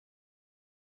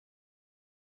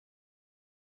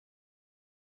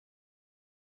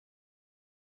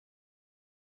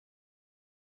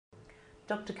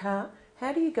Dr. Carr,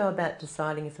 how do you go about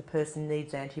deciding if a person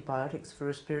needs antibiotics for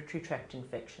respiratory tract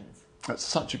infections? That's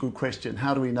such a good question.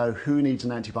 How do we know who needs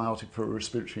an antibiotic for a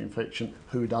respiratory infection,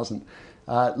 who doesn't?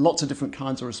 Lots of different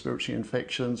kinds of respiratory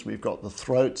infections. We've got the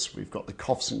throats, we've got the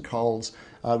coughs and colds,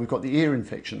 we've got the ear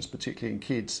infections, particularly in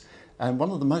kids. And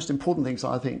one of the most important things,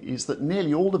 I think, is that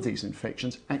nearly all of these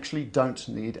infections actually don't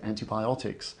need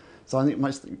antibiotics. So I think the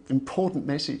most important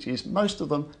message is most of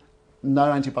them,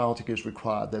 no antibiotic is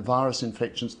required. They're virus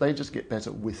infections, they just get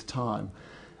better with time.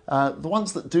 The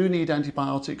ones that do need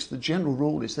antibiotics, the general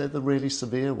rule is they're the really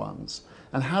severe ones.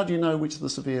 And how do you know which are the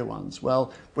severe ones?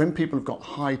 Well, when people have got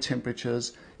high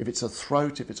temperatures, if it's a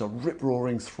throat, if it's a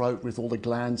rip-roaring throat with all the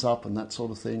glands up and that sort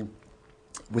of thing,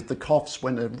 with the coughs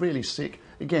when they're really sick,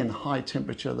 again, high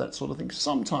temperature, that sort of thing,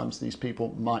 sometimes these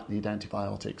people might need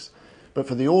antibiotics. But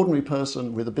for the ordinary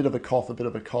person with a bit of a cough, a bit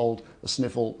of a cold, a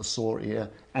sniffle, a sore ear,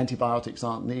 antibiotics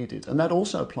aren't needed. And that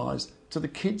also applies to the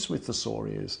kids with the sore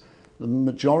ears. The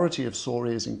majority of sore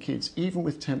ears in kids, even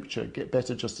with temperature, get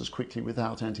better just as quickly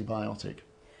without antibiotic.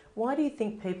 Why do you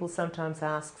think people sometimes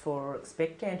ask for or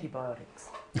expect antibiotics?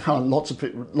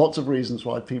 Lots of reasons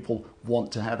why people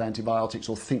want to have antibiotics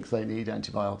or think they need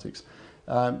antibiotics.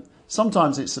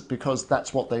 Sometimes it's because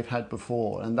that's what they've had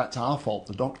before, and that's our fault,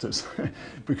 the doctors,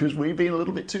 because we've been a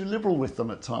little bit too liberal with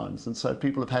them at times. And so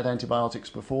people have had antibiotics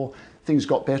before, things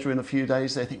got better in a few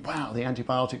days, they think, wow, the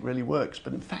antibiotic really works.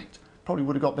 But in fact, probably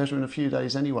would have got better in a few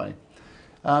days anyway.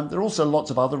 There are also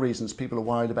lots of other reasons. People are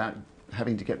worried about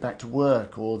having to get back to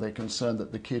work, or they're concerned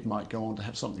that the kid might go on to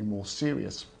have something more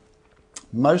serious.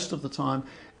 Most of the time,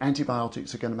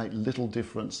 antibiotics are going to make little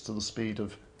difference to the speed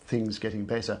of things getting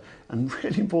better. And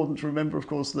really important to remember, of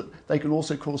course, that they can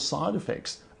also cause side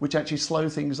effects, which actually slow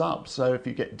things up. So if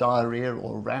you get diarrhea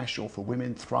or rash, or for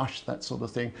women, thrush, that sort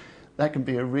of thing, that can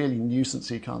be a really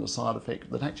nuisancey kind of side effect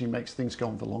that actually makes things go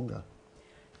on for longer.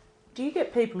 Do you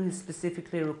get people who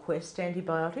specifically request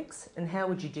antibiotics, and how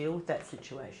would you deal with that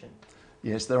situation?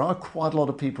 Yes, there are quite a lot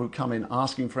of people who come in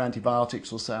asking for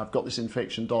antibiotics or say, I've got this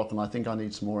infection, doc, and I think I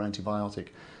need some more antibiotic.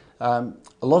 A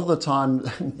lot of the time,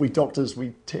 we doctors,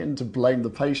 we tend to blame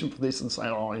the patient for this and say,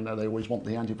 oh, you know, they always want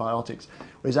the antibiotics.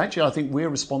 Whereas actually, I think we're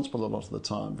responsible a lot of the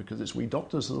time, because it's we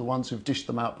doctors are the ones who've dished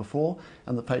them out before,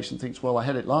 and the patient thinks, well, I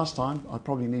had it last time, I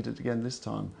probably need it again this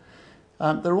time.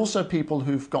 There are also people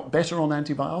who've got better on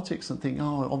antibiotics and think,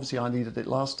 oh, obviously I needed it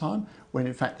last time, when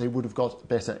in fact they would have got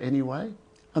better anyway.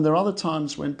 And there are other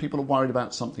times when people are worried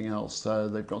about something else. So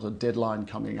they've got a deadline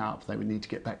coming up, they would need to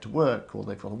get back to work, or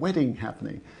they've got a wedding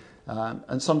happening.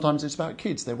 And sometimes it's about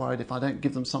kids. They're worried if I don't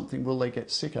give them something, will they get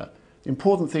sicker? The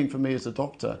important thing for me as a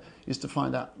doctor is to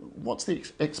find out what's the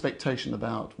expectation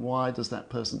about. Why does that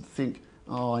person think,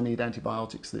 oh, I need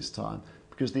antibiotics this time?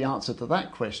 Because the answer to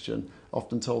that question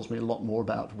often tells me a lot more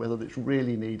about whether it's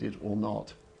really needed or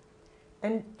not.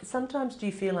 And sometimes do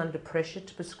you feel under pressure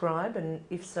to prescribe, and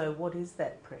if so, what is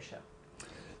that pressure?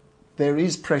 There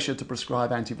is pressure to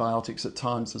prescribe antibiotics at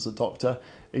times as a doctor.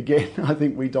 Again, I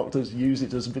think we doctors use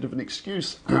it as a bit of an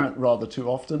excuse rather too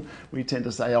often. We tend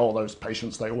to say, oh, those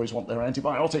patients, they always want their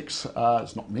antibiotics.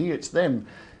 It's not me, it's them.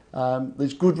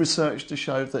 There's good research to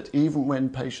show that even when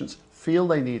patients feel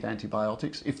they need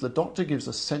antibiotics, if the doctor gives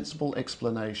a sensible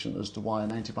explanation as to why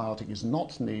an antibiotic is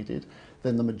not needed,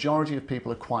 then the majority of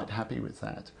people are quite happy with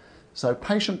that. So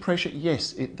patient pressure,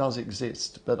 yes, it does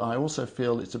exist, but I also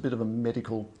feel it's a bit of a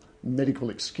medical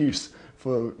excuse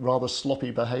for rather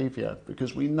sloppy behaviour,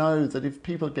 because we know that if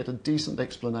people get a decent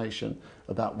explanation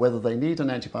about whether they need an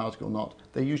antibiotic or not,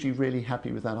 they're usually really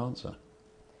happy with that answer.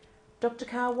 Dr.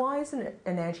 Carr, why isn't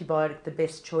an antibiotic the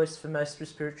best choice for most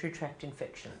respiratory tract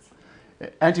infections?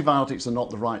 Antibiotics are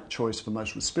not the right choice for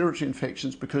most respiratory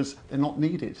infections because they're not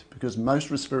needed, because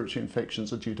most respiratory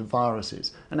infections are due to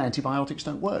viruses, and antibiotics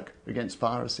don't work against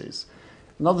viruses.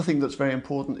 Another thing that's very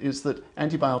important is that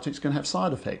antibiotics can have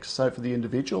side effects. So for the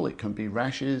individual, it can be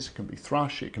rashes, it can be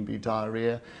thrush, it can be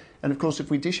diarrhea. And of course, if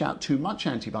we dish out too much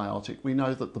antibiotic, we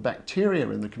know that the bacteria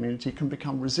in the community can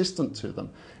become resistant to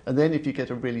them. And then if you get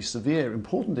a really severe,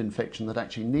 important infection that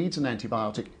actually needs an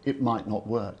antibiotic, it might not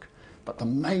work. But the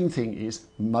main thing is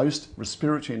most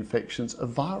respiratory infections are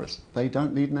virus. They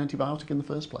don't need an antibiotic in the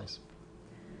first place.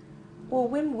 Well,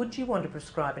 when would you want to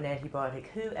prescribe an antibiotic?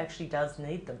 Who actually does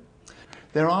need them?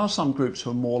 There are some groups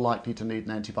who are more likely to need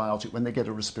an antibiotic when they get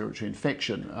a respiratory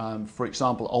infection. For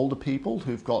example, older people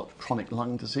who've got chronic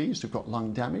lung disease, who've got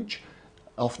lung damage,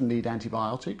 often need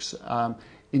antibiotics.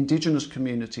 Indigenous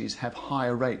communities have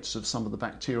higher rates of some of the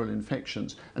bacterial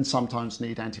infections and sometimes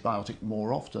need antibiotic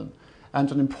more often. And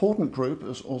an important group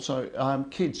is also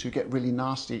kids who get really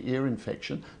nasty ear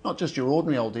infection, not just your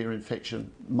ordinary old ear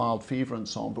infection, mild fever and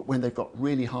so on, but when they've got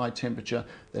really high temperature,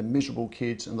 they're miserable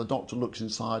kids, and the doctor looks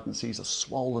inside and sees a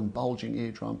swollen, bulging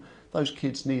eardrum. Those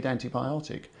kids need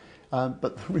antibiotic. But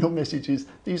the real message is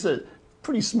these are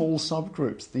pretty small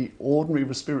subgroups. The ordinary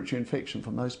respiratory infection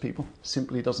for most people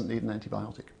simply doesn't need an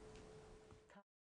antibiotic.